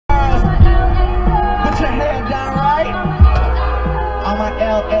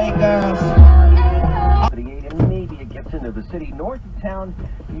of the city. North of town,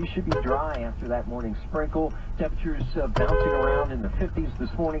 you should be dry after that morning sprinkle. Temperatures bouncing around in the 50s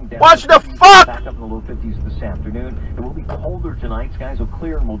this morning. Watch the fuck! Back up in the low 50s this afternoon. It will be colder tonight. Skies will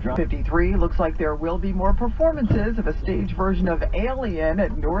clear and will drop. 53 looks like there will be more performances of a stage version of Alien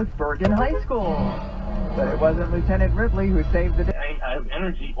at North Bergen High School. But it wasn't Lieutenant Ridley who saved the day. I have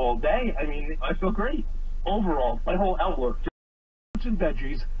energy all day. I mean, I feel great. Overall, my whole outlook. And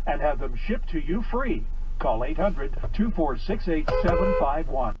veggies and have them shipped to you free. Call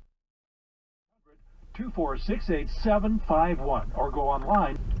 800-246-8751. 246-8751 or go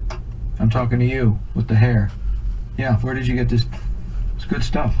online. I'm talking to you with the hair. Yeah, where did you get this? It's good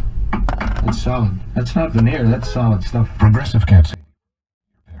stuff. That's solid. That's not veneer, that's solid stuff. Progressive can't save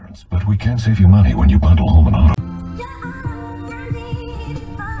your parents, but we can save you money when you bundle home and auto.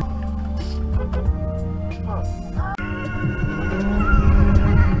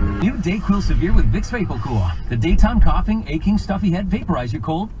 New Dayquil Severe with Vicks VapoCool. The daytime coughing, aching, stuffy head vaporizer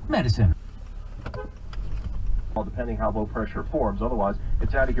cold medicine. Well, depending how low pressure forms. Otherwise,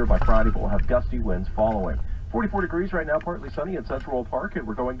 it's out of here by Friday, but we'll have gusty winds following. 44 degrees right now, partly sunny in Central Park, and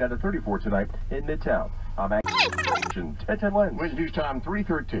we're going down to 34 tonight in Midtown. I'm at 10 Lens. Wind news time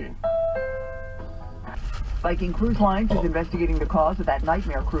 3:13. Viking Cruise Lines is investigating the cause of that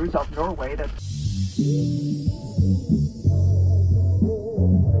nightmare cruise off Norway that's...